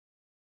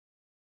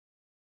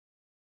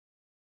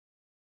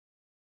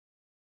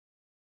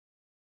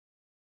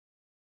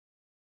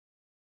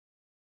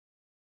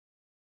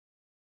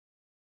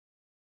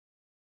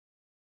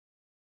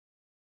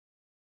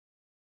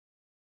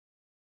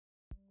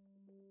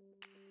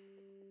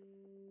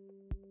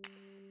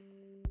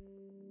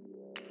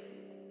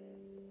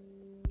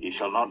Ye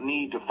shall not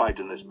need to fight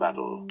in this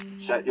battle.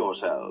 Set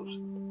yourselves,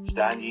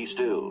 stand ye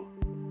still,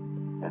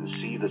 and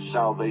see the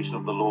salvation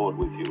of the Lord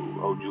with you,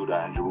 O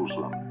Judah and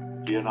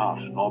Jerusalem. Fear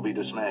not, nor be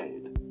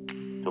dismayed.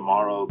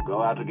 Tomorrow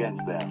go out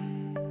against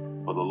them,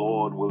 for the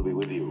Lord will be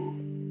with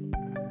you.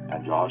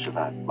 And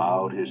Jehoshaphat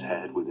bowed his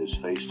head with his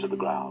face to the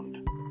ground.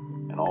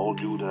 And all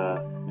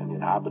Judah and the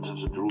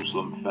inhabitants of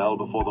Jerusalem fell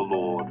before the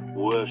Lord,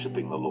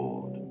 worshipping the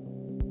Lord.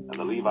 And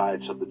the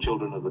Levites of the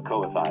children of the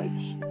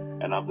Kohathites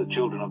and of the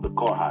children of the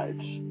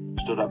Korhites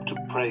stood up to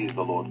praise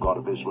the Lord God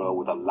of Israel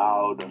with a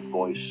loud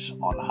voice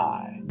on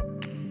high.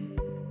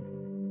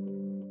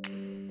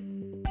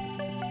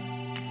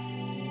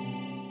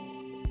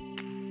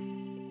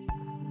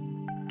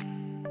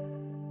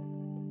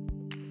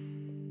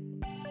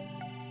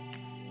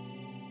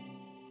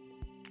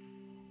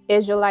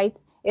 Israelites,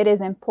 it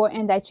is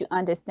important that you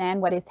understand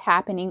what is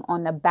happening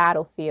on the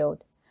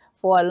battlefield.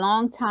 For a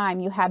long time,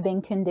 you have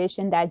been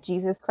conditioned that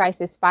Jesus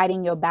Christ is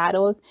fighting your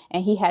battles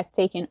and he has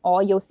taken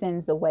all your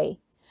sins away.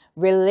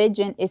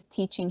 Religion is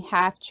teaching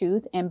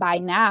half-truth, and by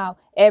now,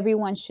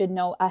 everyone should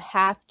know a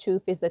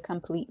half-truth is a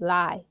complete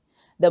lie.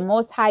 The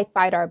Most High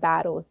fight our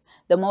battles.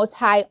 The Most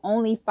High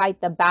only fight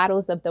the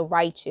battles of the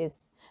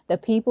righteous, the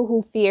people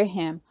who fear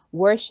him,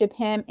 worship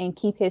him, and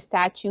keep his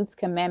statutes,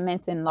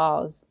 commandments, and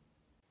laws.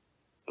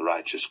 The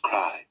righteous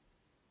cry,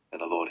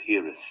 and the Lord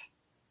heareth,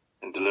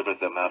 and delivereth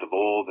them out of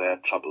all their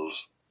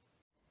troubles.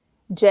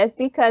 Just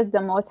because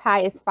the Most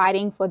High is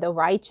fighting for the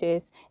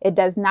righteous, it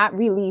does not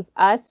relieve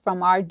us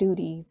from our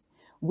duties.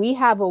 We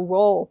have a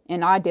role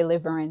in our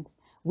deliverance.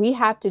 We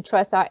have to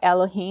trust our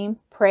Elohim,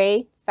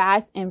 pray,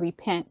 fast, and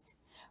repent.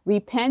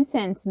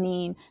 Repentance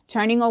means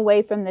turning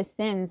away from the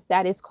sins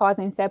that is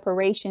causing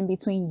separation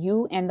between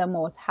you and the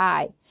Most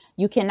High.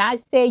 You cannot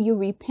say you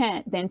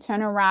repent, then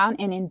turn around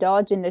and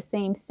indulge in the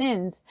same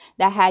sins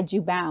that had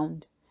you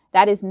bound.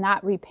 That is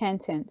not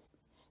repentance.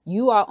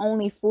 You are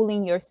only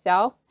fooling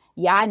yourself.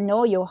 Yah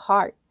know your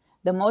heart.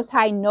 The Most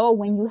High know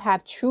when you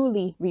have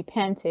truly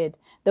repented.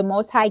 The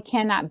Most High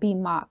cannot be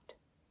mocked.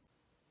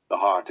 The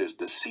heart is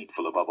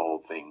deceitful above all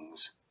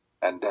things,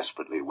 and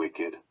desperately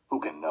wicked. Who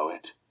can know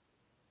it?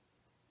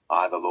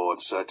 I, the Lord,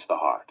 search the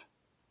heart.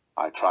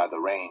 I try the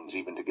reins,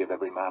 even to give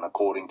every man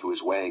according to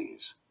his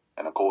ways,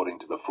 and according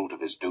to the fruit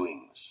of his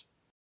doings.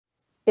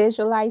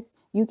 Israelites,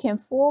 you can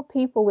fool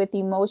people with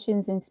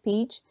emotions and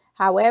speech.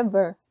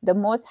 However, the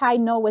Most High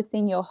knows what's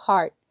in your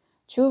heart.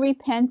 True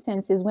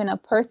repentance is when a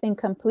person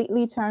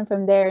completely turns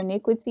from their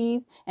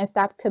iniquities and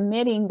stop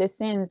committing the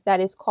sins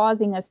that is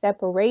causing a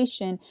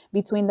separation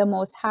between the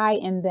Most High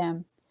and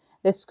them.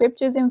 The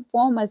scriptures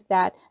inform us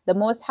that the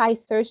Most High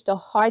searched the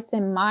hearts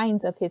and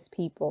minds of his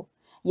people.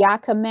 Yah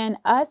command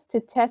us to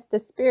test the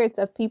spirits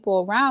of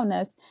people around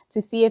us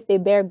to see if they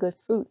bear good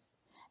fruits.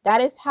 That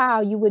is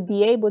how you would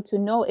be able to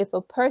know if a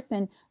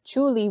person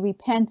truly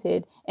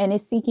repented and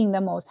is seeking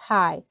the Most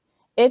High.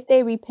 If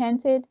they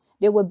repented,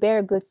 they will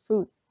bear good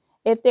fruits.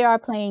 If they are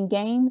playing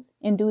games,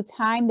 in due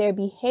time their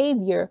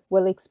behavior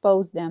will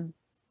expose them.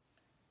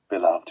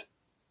 Beloved,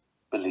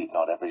 believe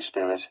not every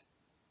spirit,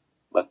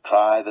 but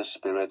try the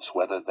spirits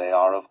whether they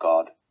are of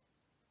God,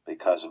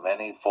 because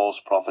many false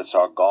prophets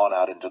are gone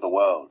out into the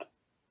world.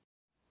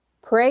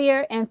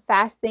 Prayer and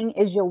fasting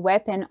is your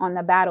weapon on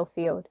the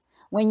battlefield.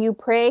 When you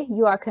pray,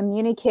 you are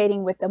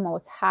communicating with the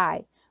Most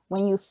High.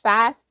 When you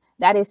fast,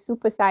 that is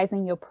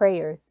supersizing your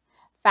prayers.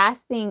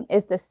 Fasting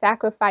is the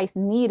sacrifice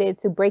needed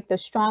to break the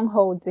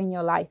strongholds in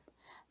your life.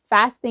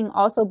 Fasting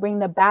also brings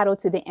the battle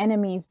to the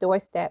enemy's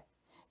doorstep.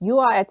 You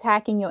are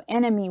attacking your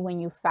enemy when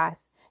you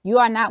fast. You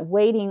are not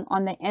waiting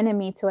on the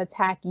enemy to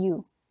attack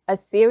you. A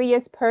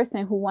serious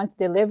person who wants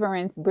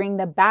deliverance brings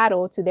the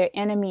battle to their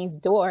enemy's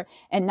door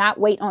and not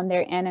wait on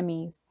their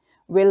enemies.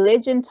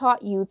 Religion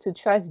taught you to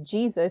trust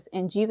Jesus,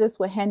 and Jesus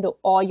will handle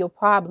all your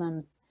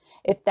problems.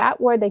 If that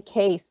were the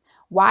case,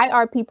 why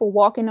are people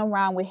walking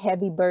around with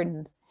heavy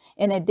burdens?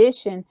 In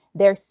addition,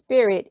 their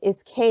spirit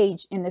is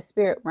caged in the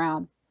spirit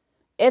realm.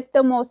 If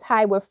the Most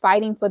High were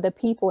fighting for the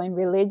people in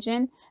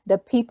religion, the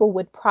people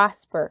would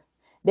prosper.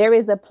 There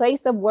is a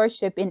place of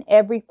worship in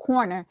every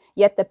corner,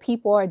 yet the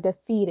people are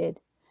defeated.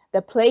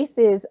 The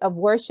places of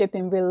worship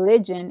in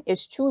religion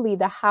is truly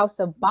the house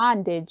of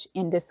bondage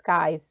in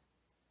disguise.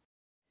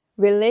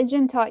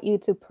 Religion taught you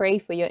to pray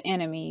for your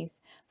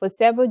enemies. For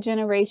several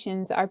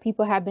generations, our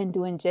people have been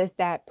doing just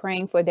that,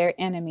 praying for their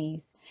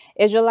enemies.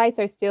 Israelites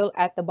are still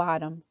at the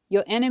bottom.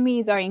 Your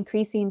enemies are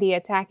increasing the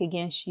attack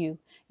against you.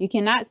 You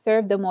cannot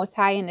serve the Most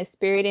High in the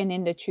spirit and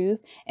in the truth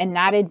and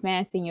not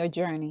advance in your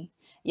journey.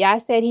 Yah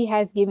said he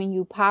has given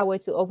you power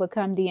to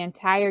overcome the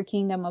entire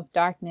kingdom of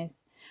darkness.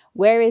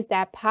 Where is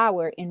that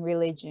power in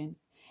religion?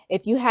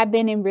 If you have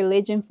been in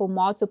religion for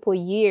multiple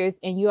years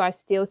and you are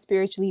still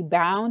spiritually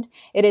bound,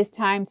 it is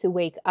time to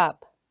wake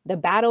up. The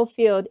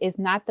battlefield is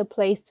not the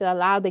place to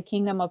allow the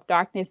kingdom of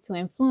darkness to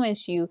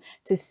influence you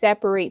to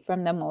separate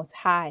from the Most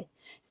High.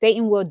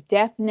 Satan will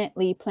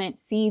definitely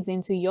plant seeds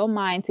into your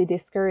mind to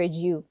discourage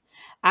you.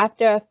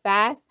 After a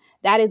fast,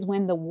 that is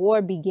when the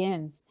war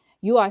begins.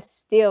 You are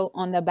still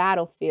on the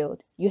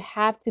battlefield. You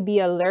have to be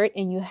alert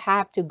and you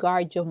have to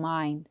guard your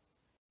mind.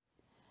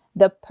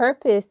 The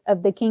purpose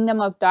of the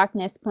kingdom of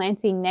darkness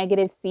planting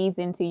negative seeds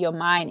into your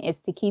mind is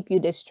to keep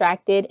you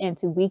distracted and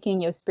to weaken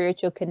your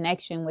spiritual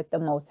connection with the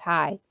Most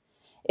High.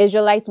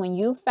 Israelites, when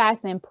you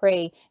fast and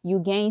pray, you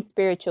gain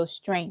spiritual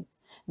strength.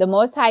 The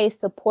Most High is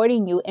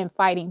supporting you and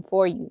fighting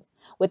for you.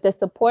 With the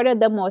support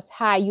of the Most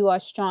High, you are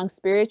strong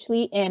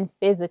spiritually and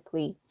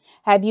physically.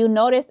 Have you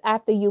noticed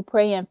after you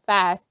pray and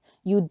fast,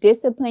 you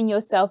discipline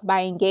yourself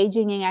by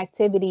engaging in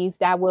activities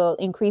that will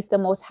increase the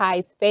Most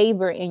High's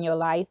favor in your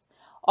life?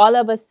 All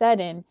of a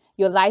sudden,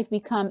 your life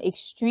becomes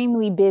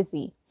extremely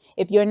busy.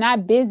 If you're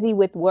not busy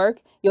with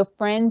work, your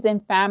friends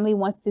and family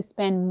wants to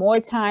spend more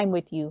time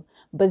with you.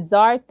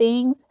 Bizarre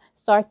things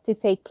starts to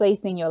take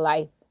place in your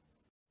life.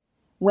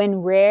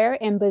 When rare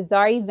and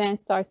bizarre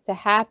events starts to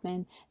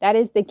happen, that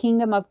is the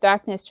kingdom of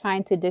darkness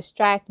trying to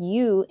distract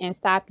you and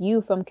stop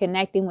you from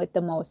connecting with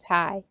the Most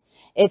High.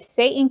 If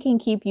Satan can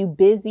keep you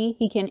busy,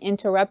 he can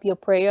interrupt your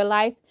prayer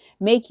life,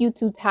 make you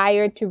too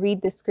tired to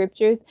read the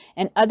scriptures,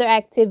 and other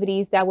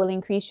activities that will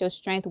increase your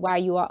strength while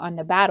you are on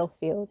the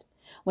battlefield.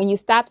 When you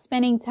stop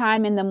spending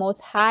time in the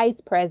Most High's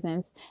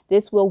presence,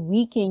 this will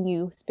weaken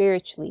you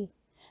spiritually.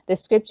 The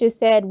scripture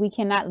said we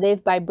cannot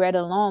live by bread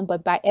alone,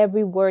 but by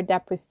every word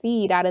that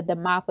proceeds out of the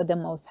mouth of the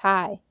Most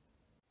High.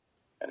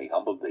 And he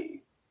humbled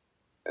thee,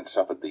 and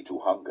suffered thee to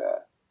hunger,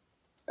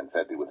 and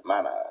fed thee with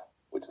manna,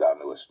 which thou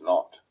knewest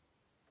not,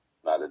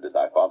 neither did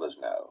thy fathers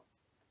know,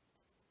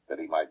 that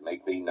he might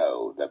make thee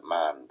know that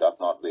man doth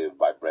not live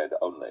by bread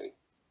only,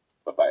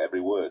 but by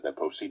every word that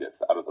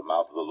proceedeth out of the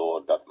mouth of the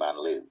Lord doth man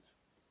live.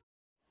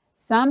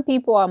 Some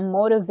people are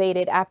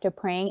motivated after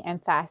praying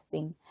and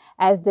fasting.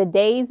 As the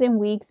days and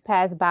weeks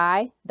pass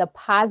by, the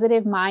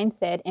positive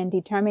mindset and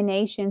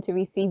determination to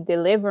receive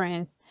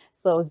deliverance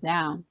slows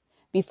down.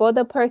 Before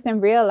the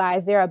person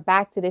realizes they are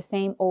back to the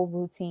same old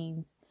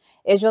routines.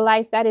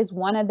 Israelites, that is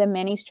one of the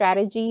many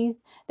strategies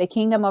the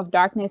kingdom of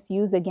darkness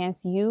use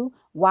against you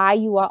while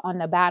you are on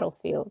the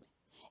battlefield.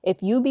 If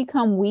you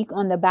become weak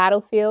on the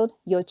battlefield,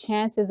 your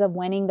chances of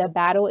winning the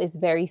battle is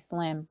very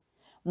slim.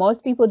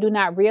 Most people do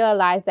not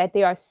realize that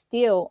they are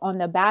still on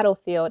the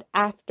battlefield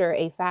after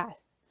a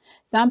fast.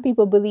 Some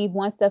people believe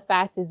once the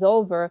fast is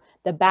over,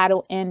 the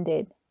battle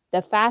ended.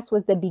 The fast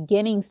was the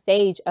beginning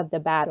stage of the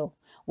battle.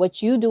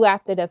 What you do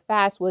after the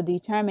fast will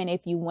determine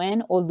if you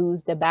win or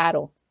lose the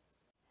battle.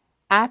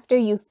 After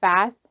you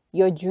fast,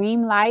 your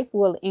dream life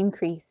will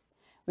increase.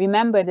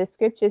 Remember, the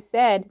scripture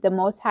said the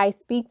Most High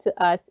speak to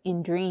us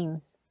in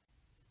dreams.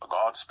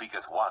 God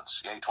speaketh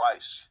once, yea,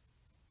 twice,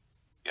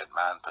 yet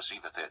man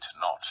perceiveth it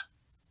not.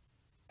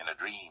 In a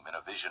dream, in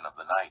a vision of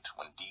the night,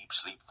 when deep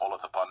sleep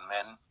falleth upon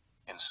men,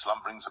 in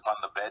slumberings upon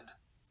the bed,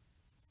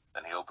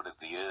 then he openeth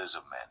the ears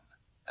of men,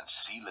 and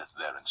sealeth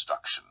their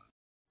instruction.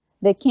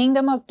 The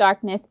kingdom of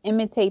darkness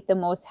imitate the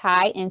Most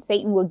High, and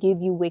Satan will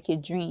give you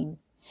wicked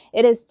dreams.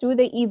 It is through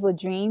the evil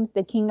dreams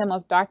the kingdom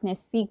of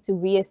darkness seek to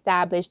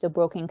reestablish the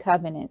broken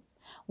covenants.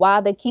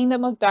 While the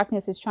kingdom of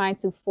darkness is trying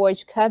to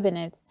forge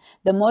covenants,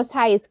 the Most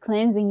High is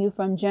cleansing you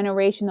from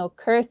generational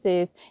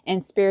curses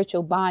and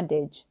spiritual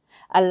bondage.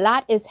 A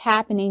lot is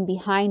happening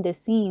behind the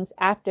scenes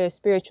after a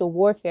spiritual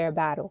warfare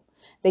battle.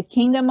 The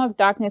kingdom of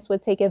darkness will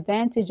take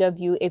advantage of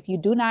you if you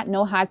do not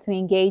know how to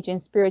engage in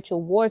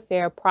spiritual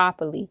warfare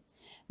properly.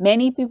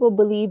 Many people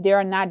believe they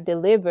are not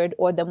delivered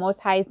or the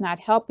Most High is not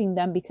helping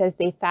them because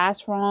they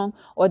fast wrong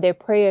or their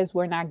prayers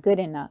were not good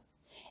enough.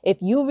 If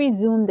you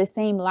resume the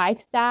same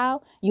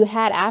lifestyle you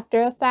had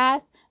after a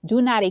fast,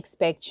 do not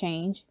expect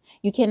change.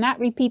 You cannot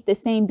repeat the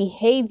same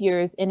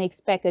behaviors and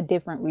expect a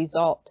different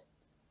result.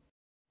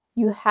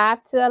 You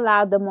have to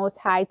allow the Most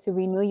High to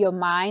renew your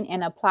mind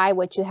and apply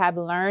what you have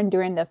learned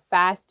during the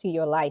fast to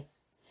your life.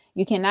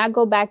 You cannot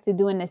go back to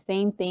doing the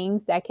same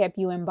things that kept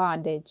you in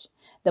bondage.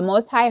 The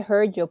Most High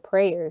heard your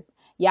prayers.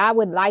 Yah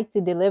would like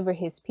to deliver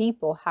his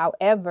people.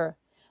 However,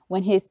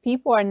 when his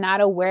people are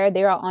not aware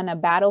they are on a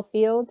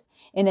battlefield,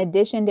 in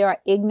addition they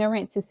are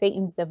ignorant to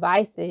Satan's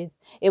devices,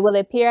 it will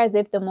appear as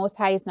if the Most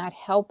High is not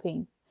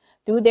helping.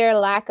 Through their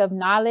lack of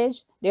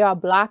knowledge, they are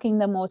blocking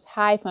the Most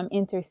High from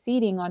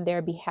interceding on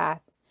their behalf.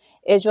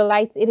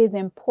 Israelites, it is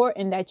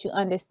important that you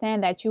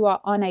understand that you are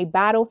on a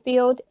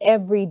battlefield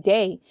every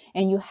day,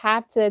 and you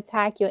have to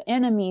attack your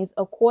enemies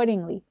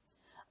accordingly.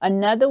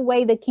 Another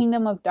way the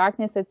kingdom of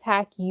darkness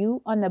attack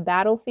you on the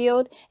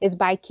battlefield is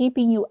by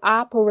keeping you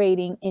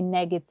operating in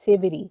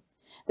negativity.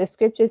 The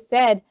scripture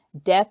said,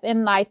 death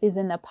and life is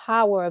in the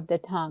power of the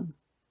tongue.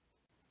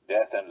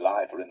 Death and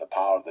life are in the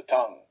power of the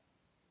tongue,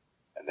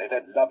 and they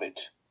that love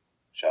it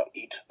shall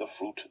eat the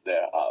fruit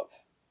thereof.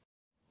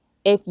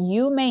 If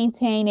you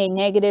maintain a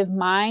negative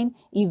mind,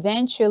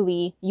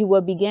 eventually you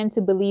will begin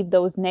to believe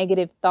those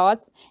negative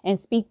thoughts and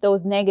speak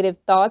those negative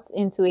thoughts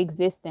into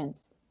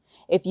existence.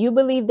 If you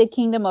believe the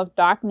kingdom of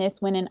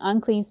darkness when an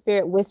unclean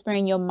spirit whispers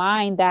in your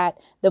mind that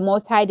the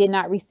Most High did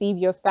not receive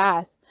your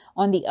fast,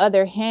 on the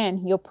other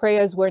hand, your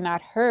prayers were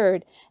not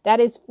heard,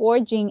 that is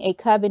forging a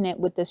covenant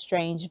with a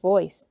strange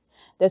voice.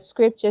 The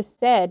scripture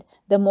said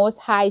the Most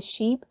High's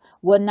sheep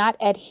will not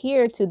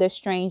adhere to the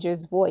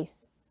stranger's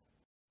voice.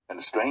 And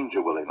a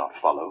stranger will they not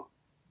follow,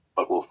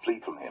 but will flee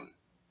from him.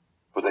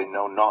 for they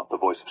know not the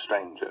voice of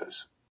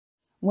strangers.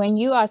 When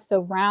you are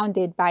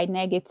surrounded by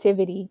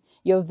negativity,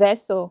 your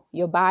vessel,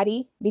 your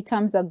body,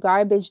 becomes a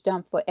garbage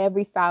dump for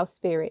every foul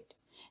spirit.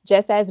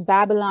 Just as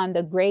Babylon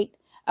the Great,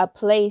 a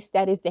place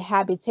that is the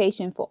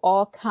habitation for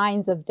all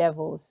kinds of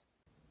devils.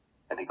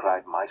 And he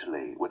cried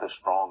mightily with a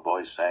strong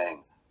voice,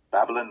 saying,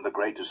 Babylon the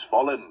Great is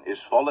fallen,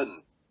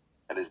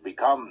 and is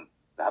become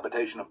the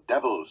habitation of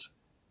devils,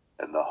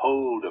 and the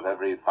hold of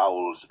every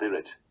foul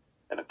spirit,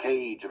 and a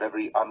cage of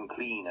every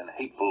unclean and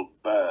hateful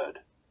bird.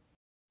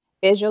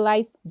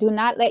 Israelites, do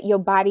not let your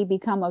body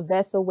become a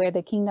vessel where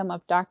the kingdom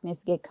of darkness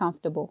get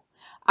comfortable.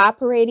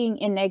 Operating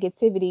in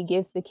negativity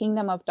gives the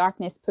kingdom of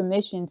darkness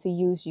permission to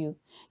use you.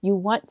 You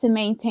want to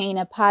maintain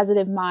a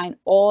positive mind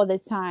all the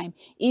time,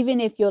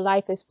 even if your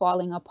life is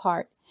falling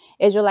apart.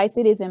 Israelites,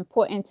 it is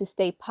important to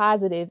stay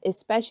positive,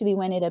 especially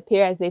when it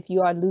appears as if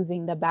you are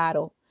losing the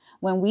battle.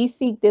 When we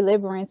seek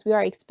deliverance, we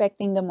are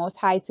expecting the Most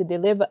High to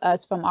deliver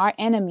us from our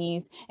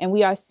enemies, and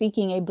we are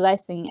seeking a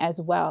blessing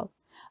as well.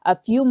 A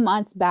few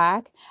months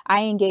back,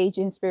 I engaged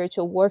in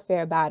spiritual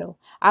warfare battle.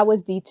 I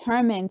was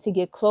determined to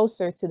get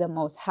closer to the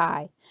Most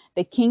High.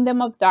 The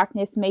kingdom of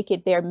darkness make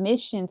it their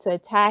mission to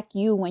attack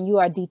you when you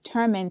are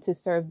determined to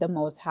serve the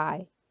Most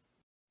High.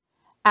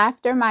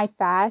 After my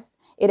fast,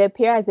 it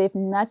appeared as if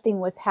nothing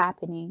was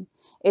happening.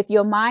 If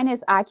your mind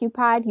is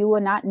occupied, you will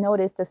not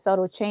notice the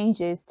subtle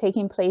changes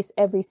taking place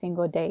every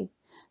single day.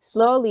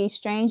 Slowly,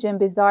 strange and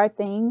bizarre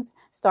things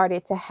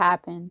started to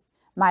happen.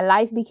 My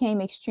life became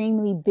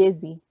extremely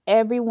busy.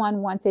 Everyone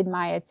wanted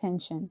my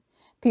attention.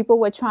 People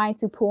were trying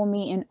to pull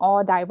me in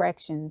all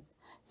directions.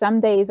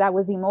 Some days I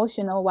was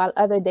emotional, while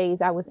other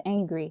days I was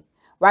angry.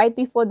 Right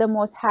before the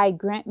Most High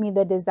grant me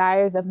the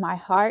desires of my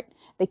heart,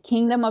 the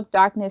kingdom of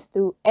darkness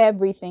threw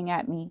everything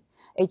at me.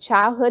 A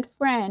childhood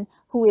friend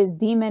who is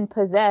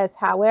demon-possessed,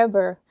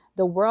 however,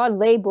 the world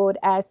labeled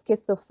as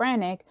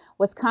schizophrenic,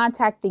 was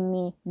contacting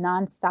me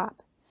nonstop,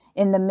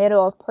 in the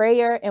middle of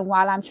prayer and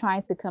while I'm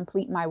trying to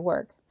complete my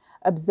work.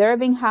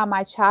 Observing how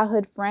my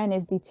childhood friend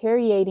is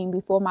deteriorating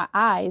before my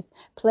eyes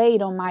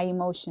played on my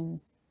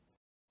emotions.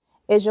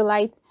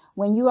 Israelites,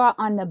 when you are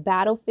on the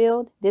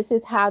battlefield, this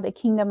is how the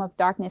kingdom of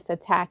darkness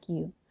attack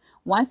you.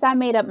 Once I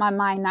made up my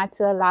mind not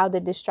to allow the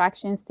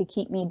distractions to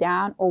keep me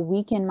down or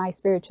weaken my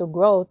spiritual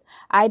growth,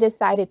 I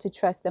decided to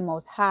trust the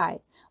Most High.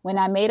 When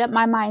I made up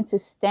my mind to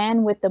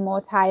stand with the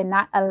Most High and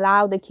not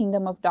allow the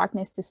kingdom of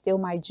darkness to steal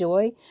my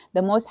joy,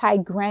 the Most High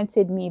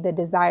granted me the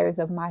desires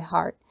of my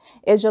heart.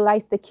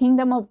 Israelites, the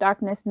kingdom of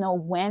darkness know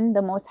when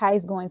the Most High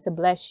is going to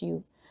bless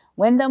you.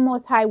 When the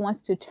Most High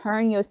wants to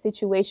turn your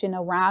situation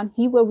around,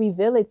 He will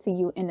reveal it to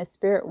you in the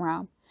spirit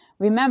realm.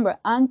 Remember,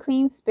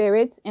 unclean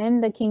spirits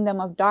in the kingdom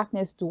of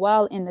darkness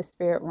dwell in the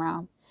spirit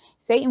realm.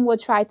 Satan will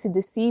try to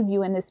deceive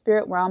you in the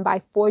spirit realm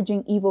by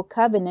forging evil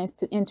covenants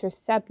to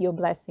intercept your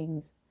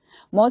blessings.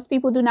 Most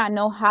people do not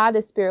know how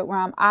the spirit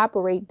realm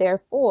operates.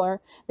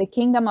 Therefore, the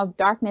kingdom of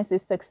darkness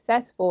is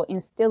successful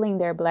in stealing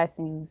their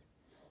blessings.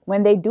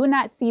 When they do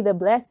not see the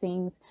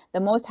blessings the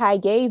Most High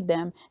gave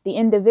them, the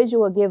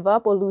individual will give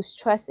up or lose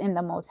trust in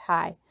the Most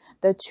High.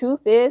 The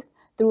truth is,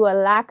 through a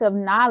lack of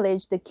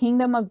knowledge, the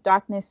kingdom of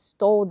darkness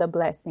stole the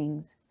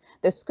blessings.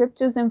 The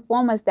scriptures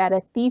inform us that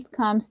a thief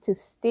comes to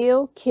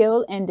steal,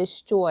 kill, and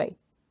destroy.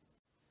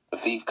 The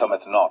thief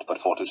cometh not but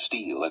for to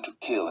steal, and to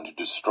kill, and to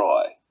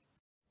destroy.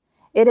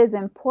 It is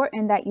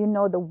important that you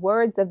know the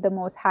words of the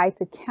Most High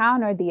to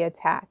counter the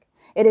attack.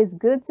 It is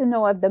good to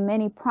know of the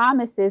many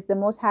promises the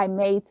Most High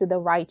made to the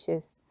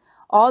righteous.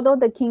 Although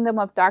the kingdom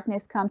of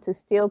darkness come to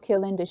steal,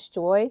 kill, and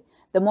destroy,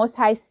 the Most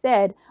High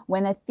said,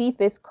 when a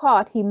thief is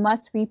caught, he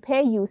must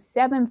repay you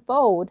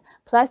sevenfold,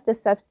 plus the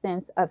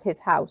substance of his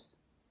house.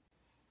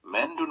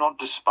 Men do not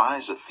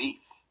despise a thief,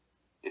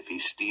 if he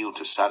steal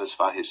to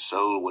satisfy his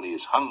soul when he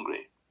is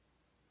hungry.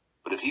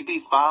 But if he be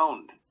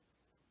found,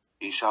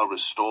 he shall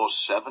restore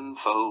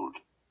sevenfold.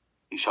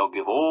 He shall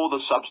give all the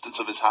substance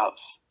of his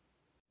house.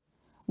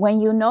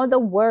 When you know the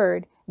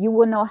word, you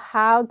will know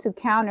how to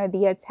counter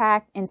the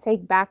attack and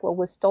take back what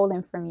was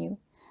stolen from you.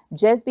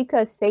 Just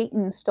because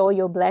Satan stole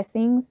your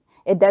blessings,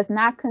 it does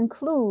not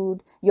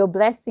conclude your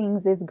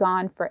blessings is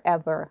gone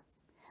forever.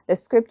 The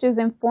scriptures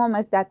inform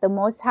us that the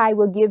Most High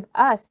will give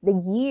us the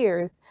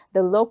years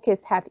the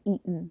locusts have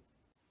eaten.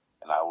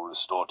 And I will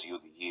restore to you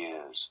the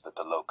years that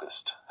the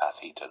locust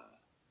hath eaten,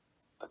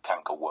 the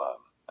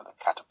cankerworm, and the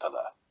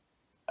caterpillar,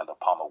 and the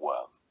palmer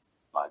worm,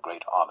 my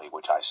great army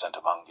which I sent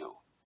among you.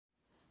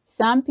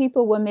 Some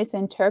people will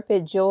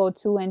misinterpret Joel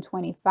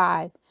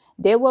 2:25.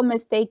 They will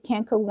mistake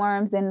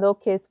cankerworms and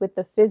locusts with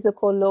the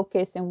physical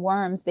locusts and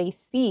worms they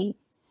see.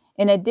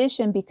 In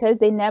addition, because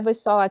they never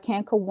saw a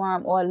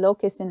cankerworm or a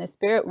locust in the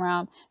spirit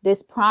realm,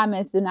 this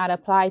promise do not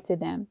apply to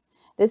them.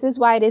 This is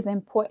why it is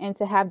important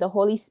to have the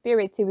Holy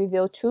Spirit to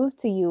reveal truth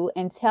to you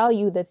and tell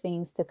you the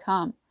things to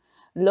come.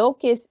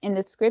 Locusts in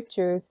the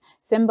scriptures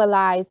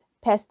symbolize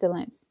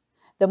pestilence.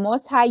 The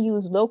Most High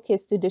used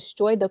locusts to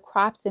destroy the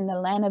crops in the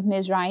land of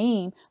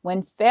Mizraim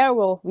when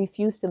Pharaoh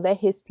refused to let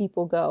his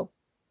people go.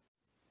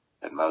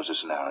 And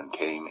Moses and Aaron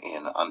came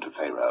in unto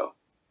Pharaoh,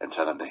 and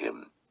said unto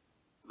him,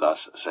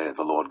 Thus saith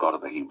the Lord God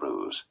of the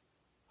Hebrews,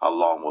 How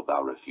long wilt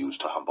thou refuse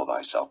to humble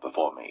thyself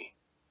before me?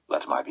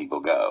 Let my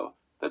people go,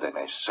 that they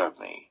may serve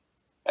me.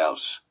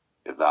 Else,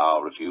 if thou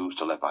refuse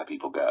to let my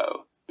people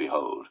go,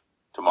 behold,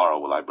 tomorrow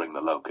will I bring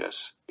the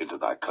locusts into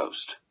thy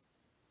coast.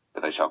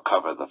 And they shall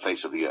cover the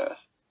face of the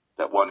earth,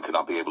 that one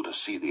cannot be able to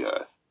see the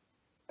earth.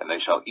 And they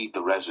shall eat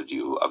the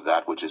residue of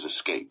that which is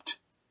escaped,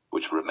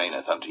 which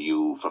remaineth unto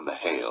you from the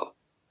hail,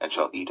 and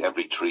shall eat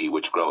every tree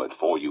which groweth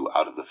for you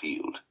out of the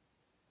field.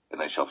 And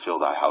they shall fill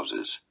thy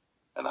houses,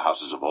 and the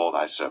houses of all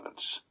thy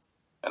servants,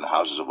 and the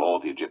houses of all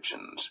the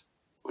Egyptians,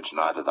 which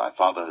neither thy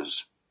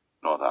fathers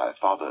nor thy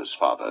fathers'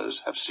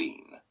 fathers have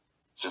seen,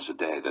 since the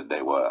day that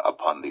they were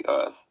upon the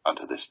earth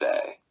unto this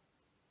day.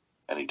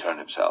 And he turned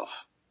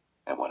himself,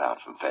 and went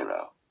out from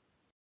Pharaoh.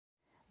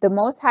 The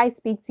Most High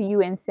speak to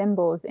you in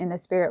symbols in the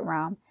spirit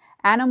realm.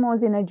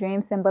 Animals in a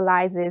dream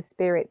symbolizes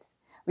spirits.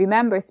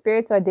 Remember,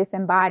 spirits are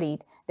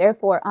disembodied.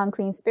 Therefore,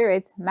 unclean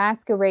spirits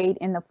masquerade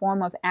in the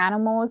form of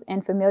animals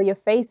and familiar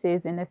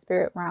faces in the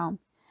spirit realm.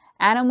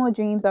 Animal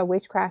dreams are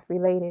witchcraft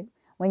related.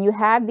 When you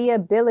have the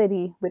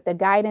ability, with the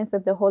guidance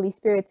of the Holy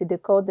Spirit, to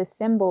decode the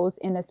symbols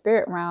in the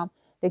spirit realm,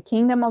 the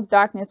kingdom of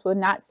darkness will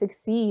not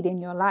succeed in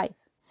your life.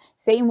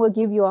 Satan will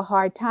give you a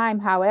hard time.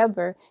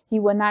 However, he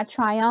will not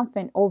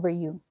triumphant over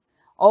you.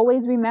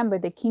 Always remember,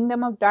 the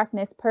kingdom of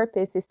darkness'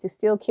 purpose is to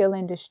steal, kill,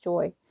 and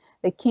destroy.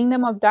 The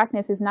kingdom of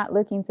darkness is not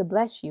looking to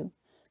bless you.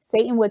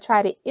 Satan will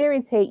try to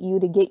irritate you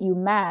to get you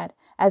mad.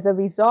 As a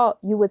result,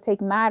 you will take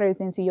matters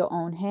into your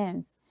own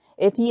hands.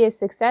 If he is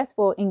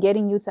successful in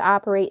getting you to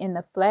operate in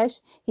the flesh,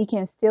 he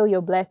can steal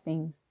your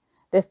blessings.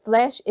 The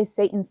flesh is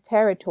Satan's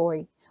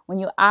territory. When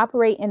you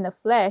operate in the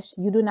flesh,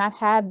 you do not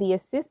have the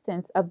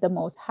assistance of the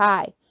Most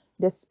High.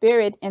 The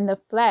spirit and the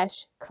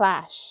flesh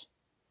clash.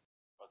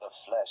 For the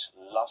flesh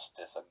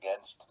lusteth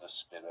against the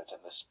spirit,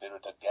 and the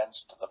spirit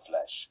against the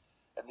flesh.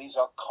 And these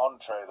are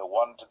contrary the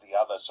one to the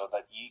other, so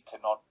that ye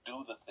cannot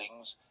do the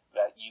things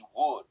that ye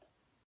would.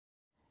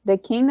 The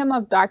kingdom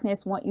of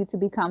darkness want you to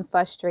become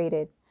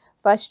frustrated.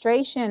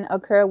 Frustration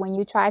occurs when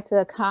you try to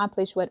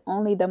accomplish what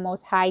only the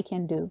Most High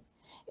can do.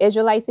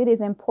 Israelites, it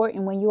is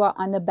important when you are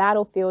on the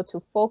battlefield to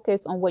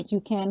focus on what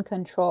you can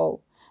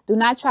control. Do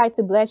not try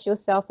to bless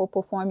yourself or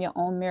perform your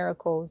own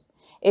miracles.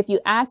 If you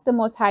ask the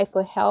Most High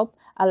for help,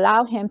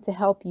 allow him to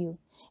help you.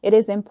 It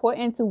is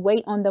important to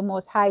wait on the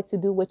Most High to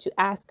do what you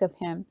ask of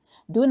him.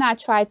 Do not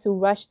try to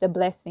rush the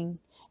blessing.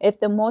 If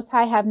the Most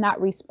High have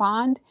not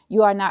responded,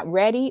 you are not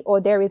ready,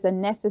 or there is a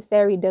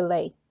necessary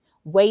delay.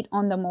 Wait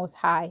on the Most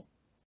High.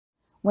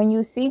 When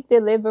you seek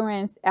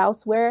deliverance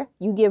elsewhere,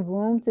 you give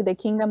room to the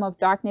kingdom of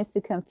darkness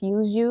to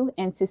confuse you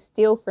and to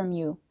steal from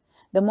you.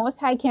 The Most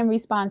High can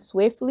respond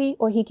swiftly,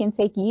 or he can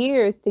take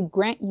years to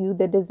grant you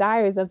the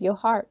desires of your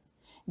heart.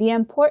 The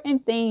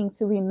important thing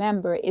to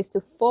remember is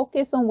to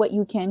focus on what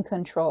you can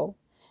control.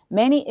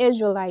 Many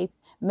Israelites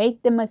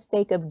make the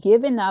mistake of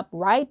giving up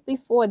right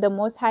before the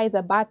Most High is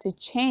about to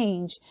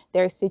change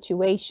their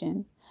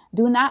situation.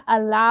 Do not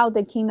allow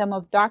the kingdom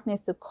of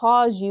darkness to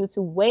cause you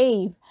to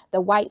wave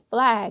the white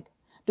flag.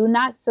 Do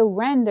not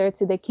surrender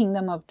to the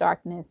kingdom of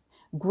darkness.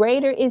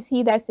 Greater is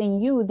he that's in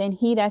you than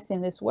he that's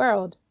in this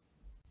world.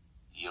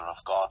 Ye are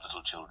of God,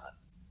 little children,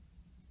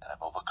 and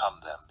have overcome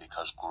them,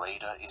 because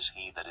greater is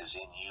he that is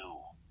in you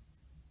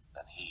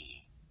than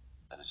he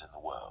that is in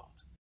the world.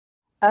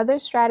 Other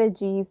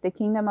strategies the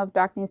kingdom of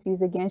darkness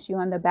use against you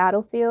on the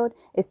battlefield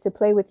is to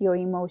play with your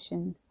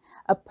emotions.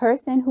 A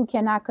person who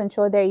cannot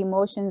control their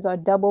emotions or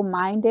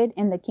double-minded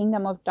in the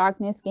kingdom of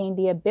darkness gain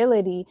the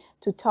ability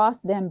to toss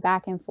them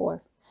back and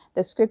forth.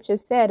 The scripture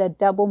said a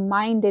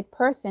double-minded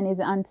person is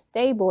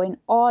unstable in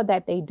all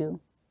that they do.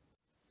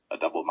 A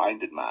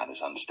double-minded man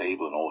is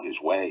unstable in all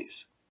his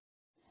ways.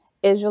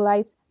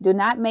 Israelites, do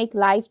not make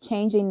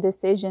life-changing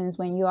decisions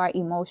when you are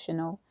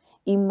emotional.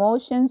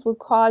 Emotions will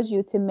cause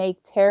you to make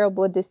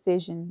terrible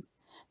decisions.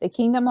 The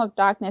kingdom of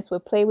darkness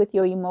will play with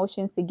your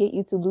emotions to get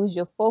you to lose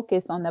your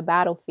focus on the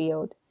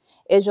battlefield.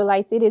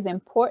 Israelites, it is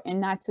important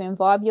not to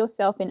involve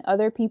yourself in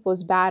other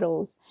people's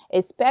battles,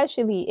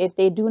 especially if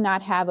they do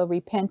not have a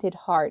repentant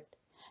heart.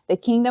 The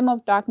kingdom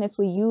of darkness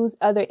will use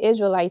other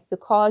Israelites to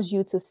cause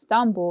you to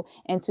stumble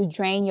and to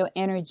drain your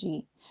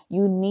energy.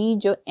 You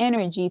need your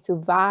energy to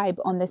vibe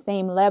on the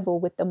same level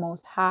with the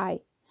Most High.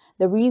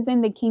 The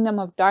reason the kingdom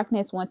of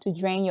darkness wants to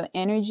drain your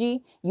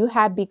energy, you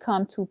have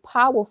become too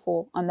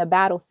powerful on the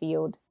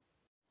battlefield.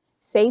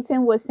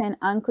 Satan will send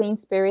unclean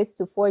spirits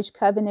to forge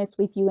covenants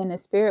with you in the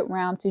spirit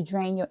realm to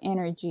drain your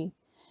energy.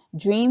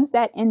 Dreams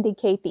that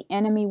indicate the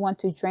enemy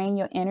wants to drain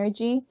your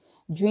energy.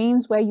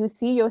 Dreams where you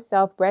see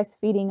yourself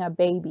breastfeeding a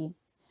baby.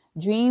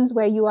 Dreams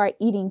where you are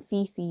eating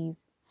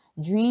feces.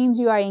 Dreams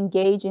you are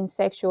engaged in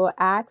sexual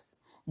acts.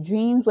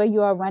 Dreams where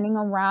you are running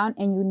around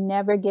and you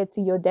never get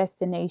to your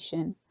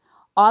destination.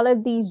 All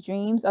of these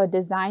dreams are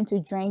designed to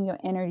drain your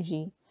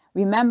energy.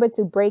 Remember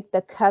to break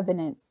the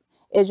covenants.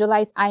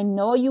 Israelites, I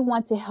know you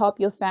want to help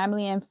your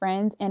family and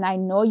friends, and I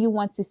know you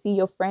want to see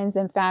your friends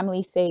and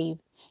family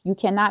saved. You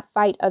cannot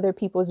fight other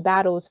people's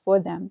battles for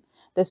them.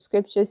 The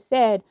scripture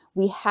said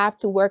we have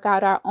to work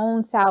out our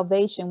own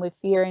salvation with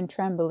fear and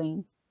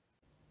trembling.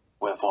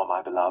 Wherefore,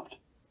 my beloved,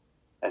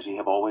 as ye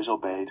have always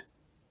obeyed,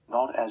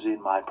 not as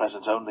in my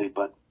presence only,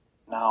 but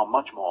now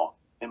much more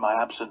in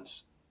my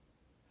absence,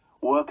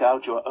 work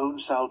out your own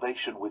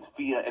salvation with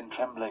fear and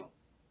trembling.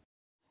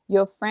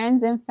 Your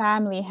friends and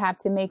family have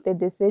to make the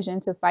decision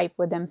to fight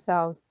for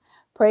themselves.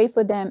 Pray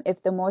for them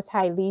if the Most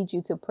High leads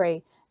you to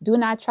pray. Do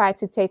not try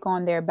to take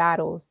on their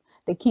battles.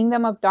 The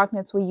kingdom of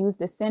darkness will use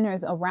the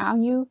sinners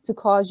around you to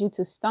cause you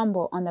to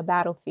stumble on the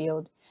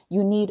battlefield.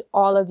 You need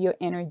all of your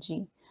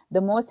energy.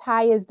 The Most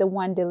High is the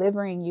one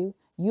delivering you.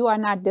 You are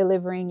not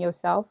delivering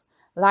yourself.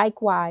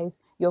 Likewise,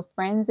 your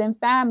friends and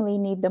family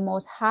need the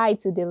Most High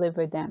to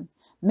deliver them.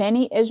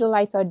 Many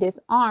Israelites are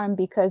disarmed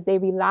because they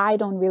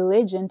relied on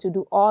religion to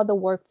do all the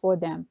work for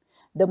them.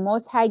 The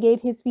Most High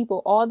gave his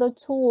people all the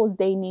tools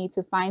they need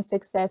to find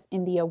success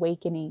in the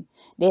awakening.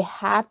 They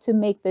have to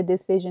make the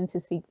decision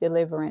to seek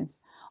deliverance.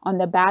 On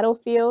the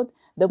battlefield,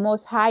 the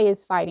Most High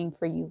is fighting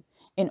for you.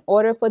 In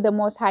order for the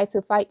Most High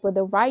to fight for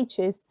the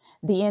righteous,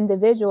 the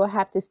individual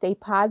have to stay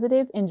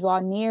positive and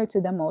draw near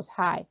to the Most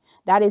High.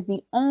 That is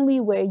the only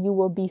way you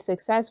will be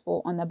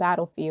successful on the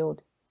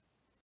battlefield.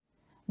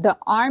 The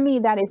army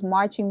that is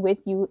marching with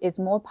you is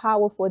more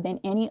powerful than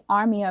any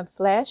army of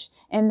flesh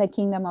in the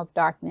kingdom of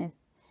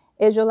darkness.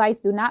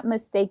 Israelites, do not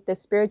mistake the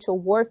spiritual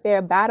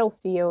warfare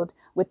battlefield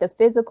with the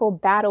physical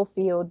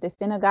battlefield the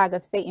synagogue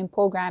of Satan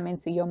program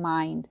into your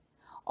mind.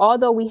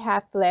 Although we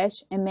have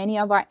flesh and many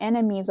of our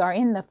enemies are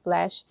in the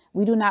flesh,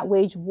 we do not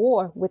wage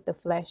war with the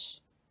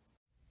flesh.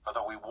 For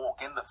though we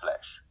walk in the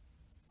flesh,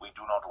 we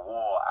do not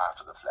war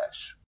after the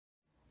flesh.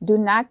 Do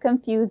not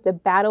confuse the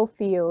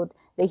battlefield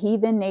the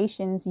heathen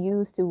nations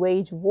use to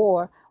wage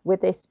war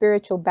with a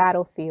spiritual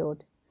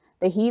battlefield.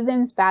 The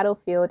heathen's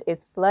battlefield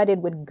is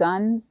flooded with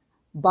guns,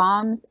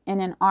 bombs,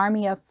 and an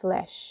army of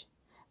flesh.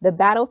 The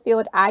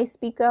battlefield I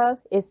speak of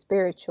is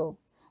spiritual.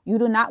 You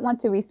do not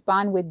want to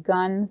respond with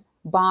guns,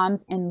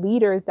 bombs, and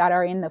leaders that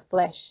are in the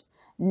flesh.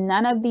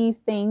 None of these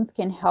things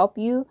can help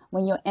you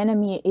when your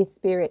enemy is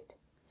spirit.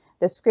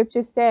 The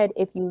scripture said,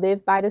 if you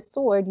live by the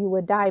sword, you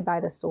will die by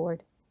the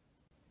sword.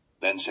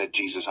 Then said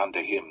Jesus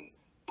unto him,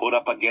 Put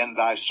up again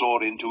thy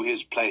sword into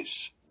his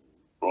place,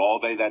 for all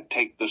they that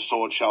take the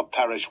sword shall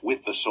perish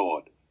with the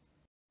sword.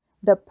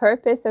 The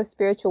purpose of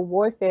spiritual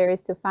warfare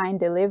is to find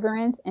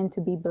deliverance and to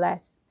be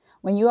blessed.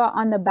 When you are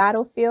on the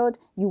battlefield,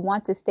 you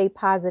want to stay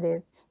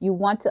positive. You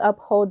want to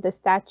uphold the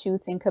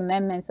statutes and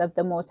commandments of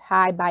the Most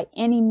High by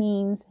any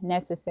means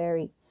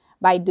necessary.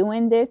 By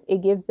doing this,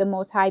 it gives the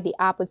Most High the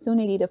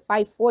opportunity to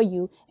fight for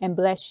you and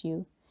bless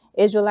you.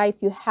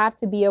 Israelites, you have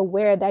to be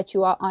aware that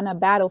you are on a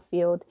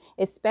battlefield,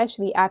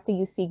 especially after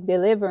you seek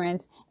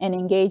deliverance and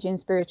engage in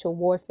spiritual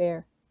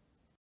warfare.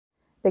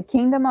 The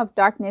kingdom of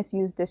darkness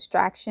uses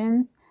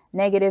distractions,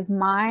 negative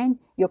mind,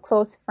 your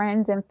close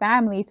friends and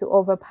family to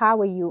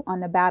overpower you on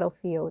the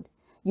battlefield.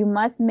 You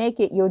must make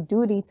it your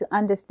duty to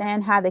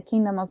understand how the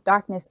kingdom of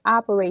darkness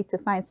operates to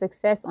find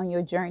success on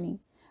your journey.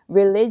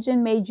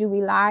 Religion made you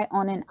rely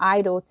on an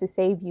idol to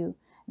save you.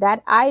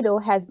 That idol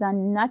has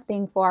done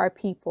nothing for our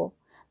people.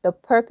 The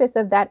purpose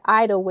of that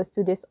idol was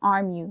to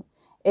disarm you.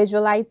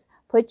 Israelites,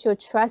 put your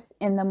trust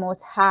in the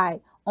Most High.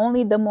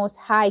 Only the Most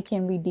High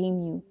can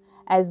redeem you.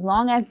 As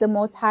long as the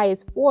Most High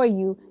is for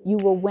you, you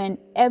will win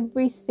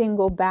every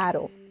single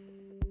battle.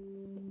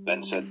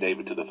 Then said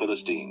David to the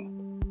Philistine,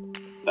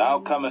 Thou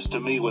comest to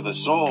me with a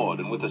sword,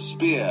 and with a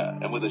spear,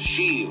 and with a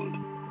shield.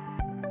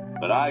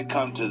 But I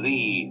come to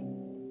thee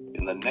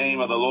in the name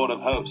of the Lord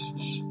of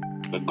hosts,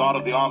 the God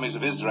of the armies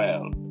of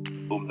Israel,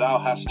 whom thou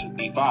hast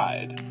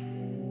defied.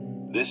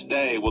 This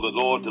day will the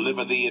Lord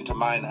deliver thee into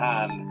mine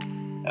hand,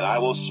 and I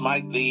will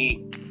smite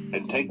thee,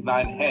 and take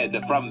thine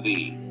head from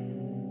thee.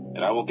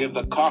 And I will give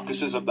the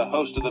carcasses of the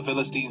host of the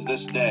Philistines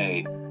this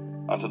day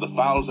unto the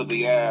fowls of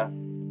the air,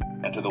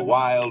 and to the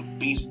wild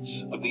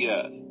beasts of the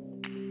earth,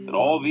 that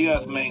all the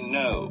earth may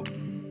know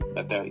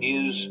that there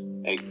is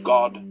a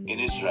God in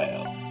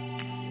Israel.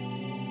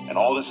 And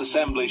all this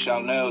assembly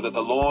shall know that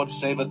the Lord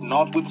saveth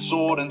not with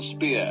sword and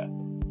spear,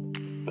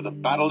 for the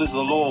battle is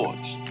the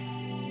Lord's,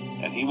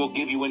 and he will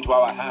give you into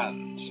our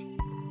hand.